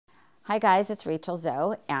Hi guys, it's Rachel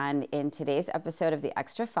Zoe, and in today's episode of The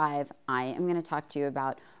Extra 5, I am going to talk to you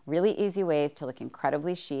about really easy ways to look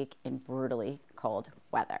incredibly chic in brutally cold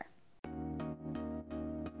weather.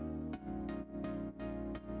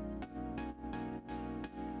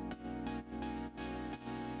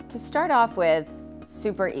 To start off with,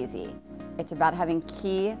 super easy. It's about having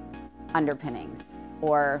key underpinnings,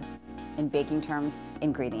 or in baking terms,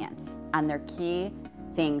 ingredients, and they're key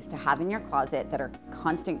things to have in your closet that are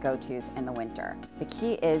constant go-tos in the winter. The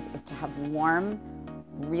key is to have warm,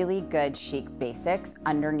 really good chic basics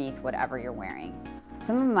underneath whatever you're wearing.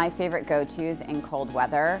 Some of my favorite go-tos in cold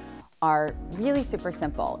weather are really super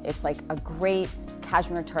simple. It's like a great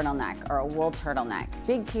cashmere turtleneck or a wool turtleneck.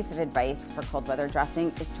 Big piece of advice for cold weather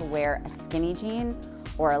dressing is to wear a skinny jean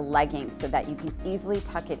or a legging so that you can easily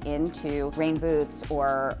tuck it into rain boots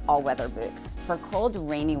or all-weather boots. For cold,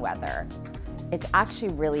 rainy weather, it's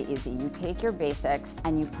actually really easy. You take your basics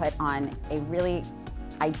and you put on a really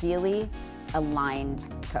ideally aligned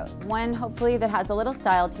coat. One hopefully that has a little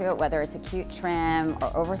style to it, whether it's a cute trim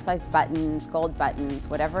or oversized buttons, gold buttons,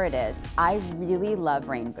 whatever it is. I really love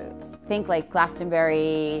rain boots. Think like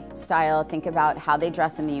Glastonbury style, think about how they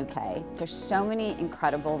dress in the UK. There's so many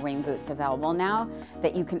incredible rain boots available now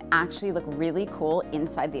that you can actually look really cool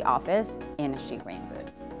inside the office in a chic rain boot.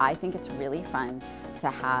 I think it's really fun to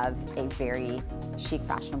have a very chic,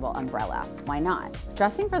 fashionable umbrella. Why not?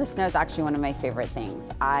 Dressing for the snow is actually one of my favorite things.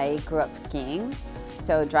 I grew up skiing,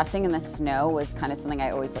 so dressing in the snow was kind of something I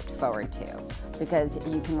always looked forward to because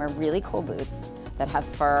you can wear really cool boots that have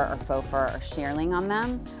fur or faux fur or shearling on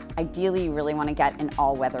them. Ideally, you really want to get an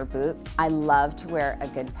all-weather boot. I love to wear a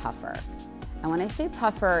good puffer. And when I say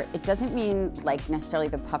puffer, it doesn't mean like necessarily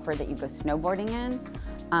the puffer that you go snowboarding in.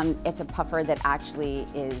 It's a puffer that actually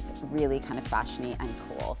is really kind of fashiony and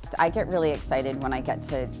cool. I get really excited when I get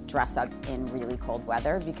to dress up in really cold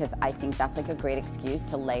weather because I think that's like a great excuse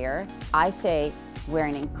to layer. I say wear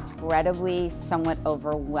an incredibly, somewhat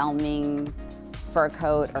overwhelming fur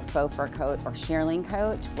coat or faux fur coat or shearling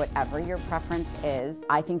coat, whatever your preference is.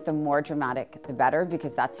 I think the more dramatic, the better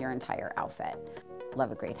because that's your entire outfit.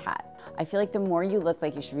 Love a great hat. I feel like the more you look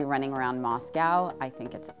like you should be running around Moscow, I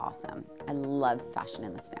think it's awesome. I love fashion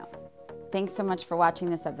in the snow. Thanks so much for watching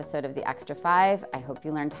this episode of The Extra 5. I hope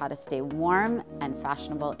you learned how to stay warm and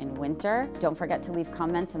fashionable in winter. Don't forget to leave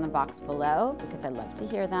comments in the box below because I love to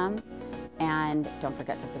hear them. And don't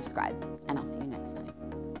forget to subscribe, and I'll see you next time.